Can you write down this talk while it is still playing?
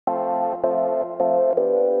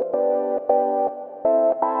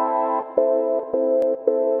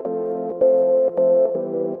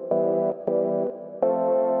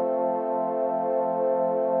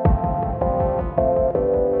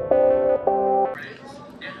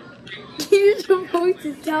going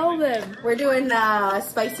to tell them? We're doing the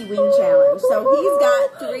spicy wing challenge. So he's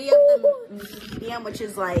got 3 of the medium, which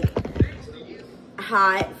is like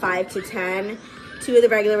hot, 5 to 10. 2 of the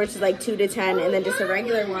regular, which is like 2 to 10, and then just a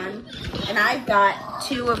regular one. And I've got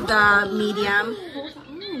 2 of the medium,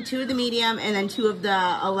 2 of the medium, and then 2 of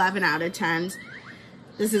the 11 out of 10s.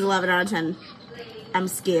 This is 11 out of 10. I'm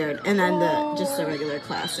scared. And then just a regular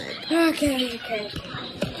classic. Okay.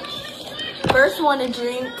 First one to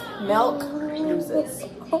drink milk loses.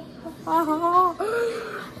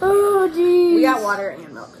 Oh, geez. We got water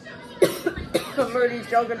and milk. I'm already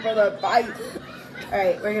joking for the bite. All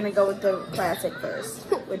right, we're gonna go with the classic first,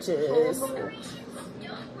 which is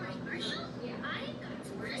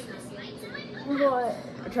What?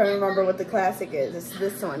 I'm trying to remember what the classic is. It's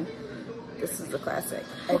this one. This is the classic,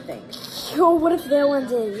 I think. Yo, what if that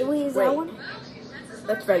one's in? Wait, is that Wait. one?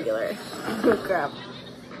 That's regular. Oh, crap.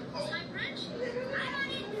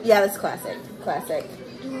 Yeah, that's classic. Classic.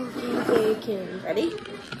 Okay. Ready?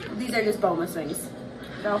 These are just boneless wings.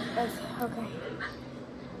 Go. That's, okay.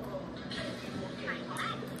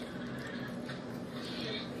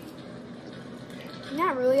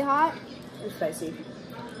 Not really hot. It's spicy,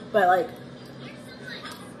 but like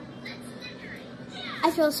I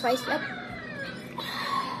feel spicy. Yep.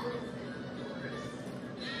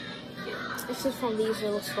 It's just from these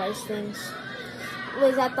little spice things.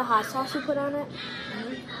 Wait, is that the hot sauce you put on it?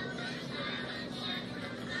 Mm-hmm.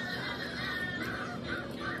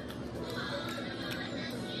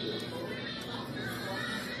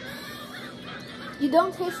 You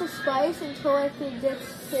don't taste the spice until it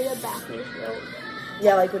gets to the back of your throat.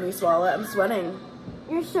 yeah, like when you swallow it, I'm sweating.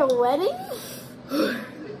 You're sweating?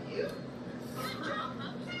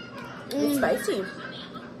 It's spicy.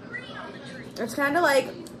 It's kind of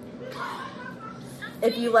like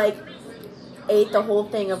if you like ate the whole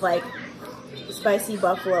thing of like spicy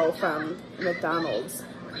buffalo from McDonald's.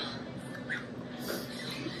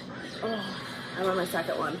 Oh, I'm on my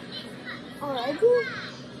second one. Alrighty.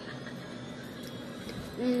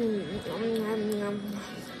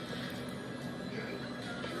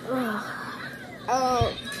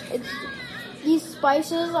 Oh, these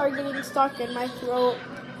spices are getting stuck in my throat.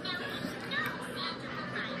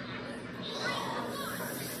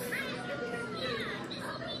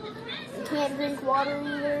 I can't drink water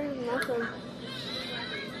either. Nothing.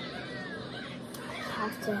 I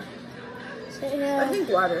have to sit I here. think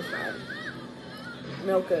water's fine.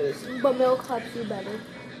 Milk is. But milk helps you better.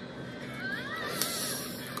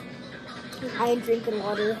 I ain't drinking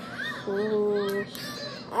water. Ooh.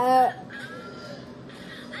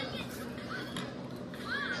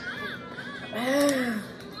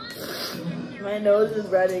 My nose is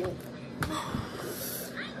running.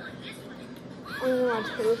 I don't want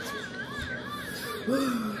to.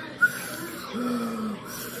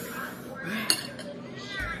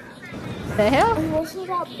 The hell? It wasn't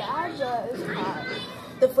that bad, but it's hot.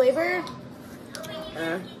 The flavor,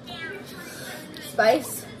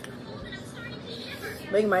 spice,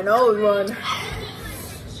 make my nose run.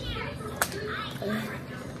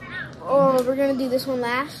 Oh, we're gonna do this one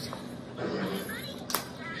last.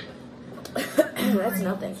 That's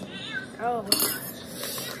nothing. Oh.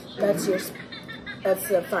 That's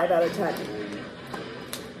a 5 out of 10.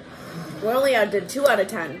 We only did 2 out of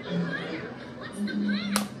 10.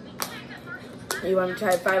 You want to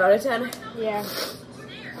try 5 out of 10? Yeah.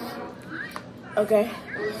 Okay.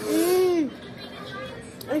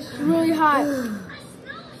 It's really hot.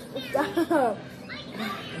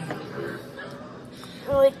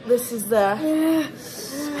 This is the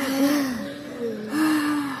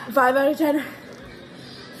 5 out of 10.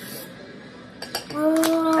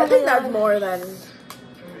 I think that's more than.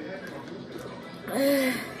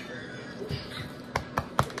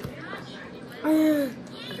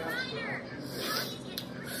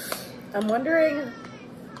 I'm wondering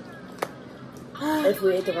if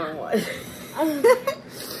we ate the wrong one.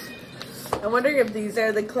 I'm wondering if these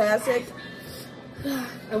are the classic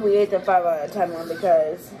and we ate the 5 out of 10 one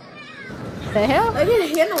because The hell? I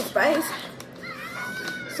didn't handle spice.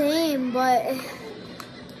 Same, but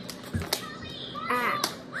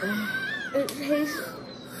it tastes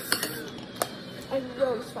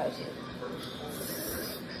really spicy.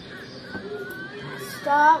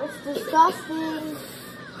 Stop! It's disgusting.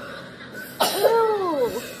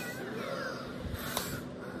 Ew.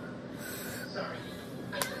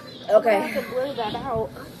 Okay. I have to blur that out.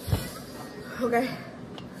 Okay.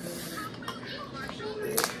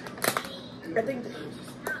 I think.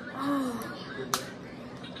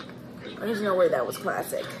 There's no way that was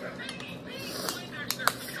classic.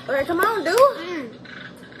 Alright, come on, dude.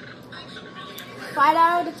 5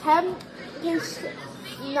 out of 10 tastes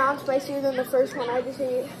non-spicier than the first one I just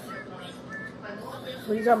ate. What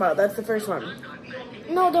are you talking about? That's the first one.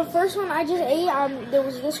 No, the first one I just ate, there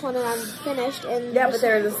was this one and I'm finished. And Yeah, but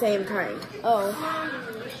they're the same kind. Oh.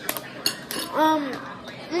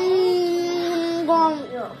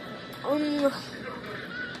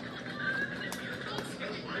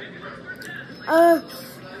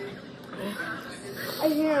 I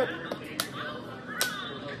can't.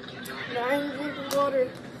 I'm drinking water.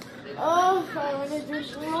 Oh, I want to drink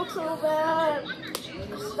milk so bad.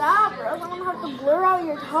 Stop, or else I'm gonna have to blur out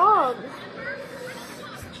your tongue.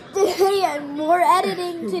 Today, I have more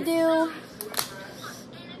editing to do.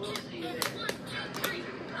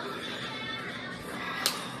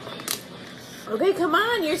 Okay, come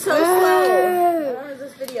on, you're so slow. How long is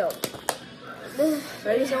this video?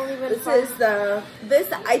 Ready?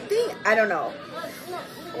 I don't know.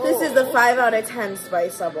 This is the 5 out of 10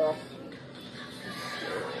 spice level.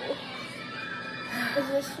 Is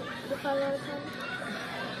this the 5 out of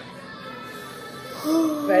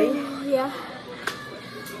 10? Ready? Yeah.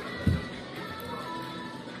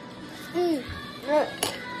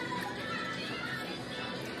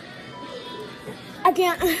 I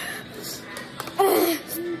can't.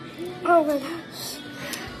 Oh my god.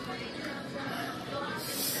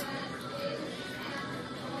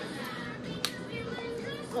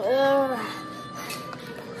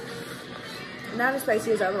 Not as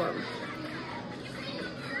spicy as the other one.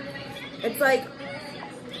 It's like,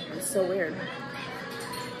 it's so weird.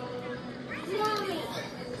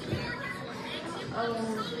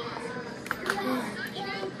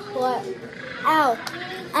 What? Ow.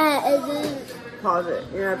 And then Pause it.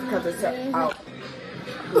 You're gonna have to cut this out.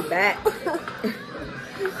 We're back.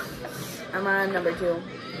 I'm on number 2.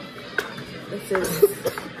 This is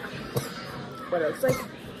what it looks like.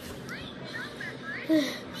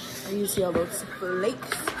 You see all those flakes?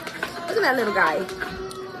 Look at that little guy.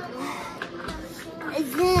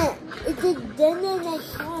 it's a den in my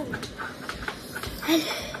tongue.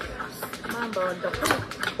 Come on, bro. Don't.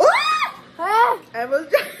 Ah! I was.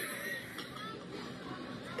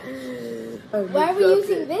 Why are we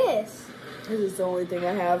using this? This is the only thing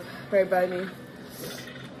I have right by me.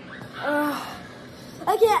 I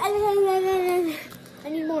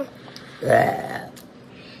need more.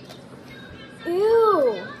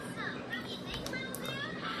 Ew.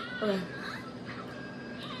 Okay.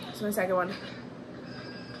 It's my second one.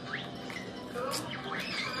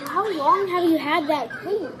 How long have you had that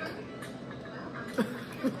cake?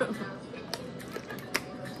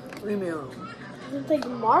 Leave me alone. It's like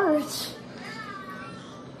March.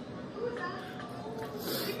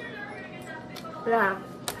 Yeah.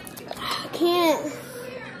 I can't.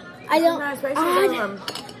 I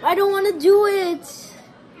don't want to do it.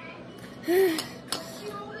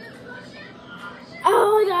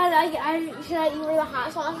 Oh my god! Should I eat where the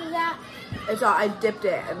hot sauce is at? It's all. I dipped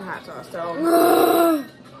it in hot sauce, so.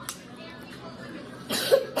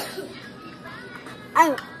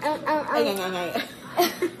 Ow.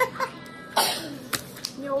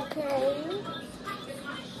 You okay?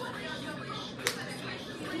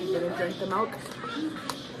 You gonna drink the milk?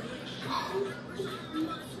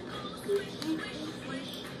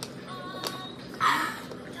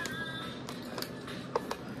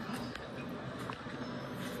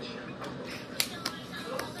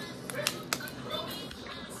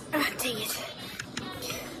 Dang it.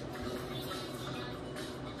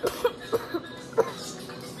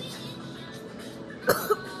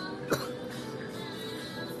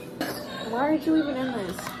 Why aren't you even in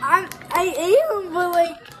this? I ate them, but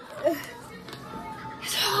like,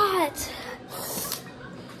 it's hot.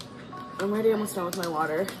 I'm already almost done with my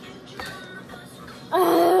water.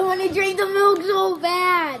 I want to drink the milk so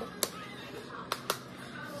bad.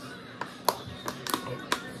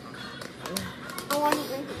 I want to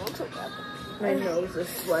drink the milk so bad. My nose is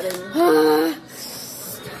sweating.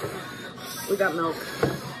 We got milk.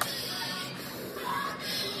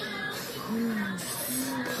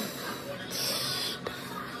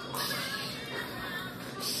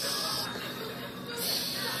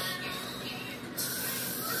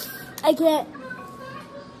 I can't.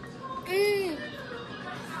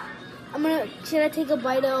 Should I take a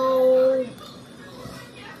bite? Oh,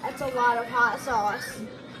 that's a lot of hot sauce.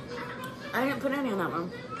 I didn't put any on that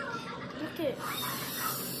one. Look it.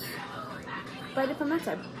 Bite it from that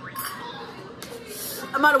side.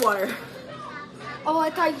 I'm out of water. Oh, I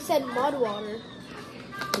thought you said mud water.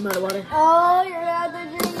 I'm out of water. Oh, you're gonna have to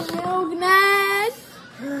drink milk next.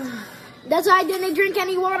 That's why I didn't drink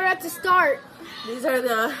any water at the start. These are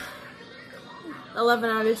the 11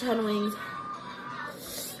 out of 10 wings.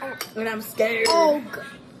 And I'm scared. Oh, God.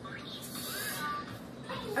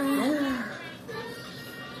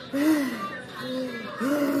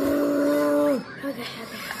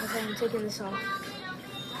 taking this off.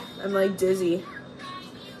 I'm like dizzy.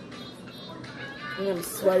 I'm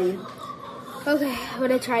sweaty. Okay, I'm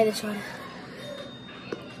gonna try this one.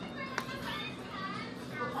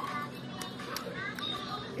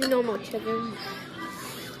 No more chicken.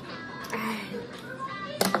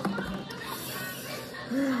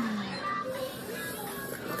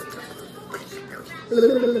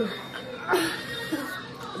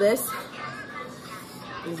 This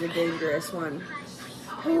is a dangerous one.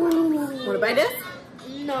 Want to bite this?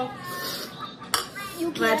 No. You I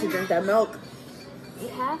have to can't. drink that milk. You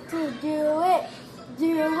have to do it.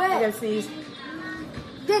 Do I gotta it. sneeze.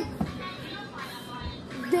 Do it.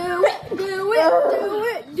 Do it. Do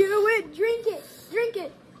it. Do it. Drink it. Drink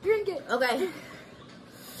it. Drink it. Okay.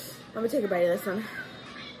 I'm gonna take a bite of this one.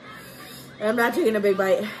 And I'm not taking a big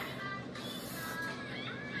bite.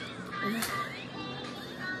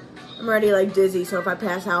 I'm already like dizzy, so if I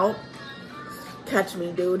pass out, catch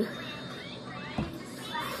me, dude.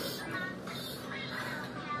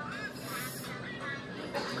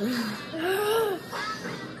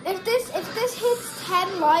 If this hits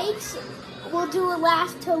 10 likes, we'll do a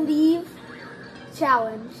last to leave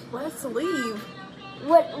challenge. Let's leave.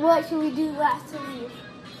 What should we do last to leave?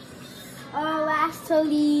 Last to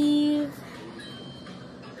leave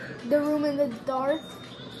the room in the dark.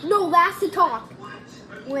 No, last to talk.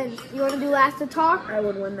 Wins. You want to do last to talk? I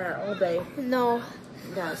would win that all day. No.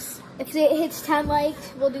 Yes. If it hits 10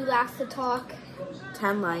 likes, we'll do last to talk.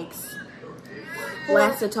 10 likes.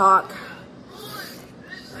 Last to talk.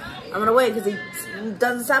 I'm gonna wait because he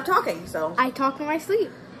doesn't stop talking, so. I talk in my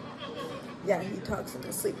sleep. Yeah, he talks in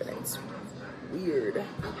his sleep and it's weird.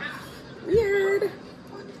 Weird.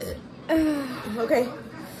 Okay.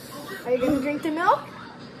 Are you going to drink the milk?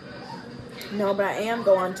 No, but I am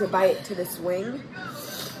going to bite to this wing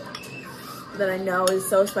that I know is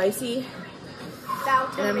so spicy.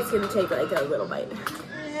 And I'm just gonna take like a little bite.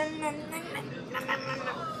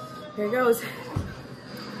 Here it goes.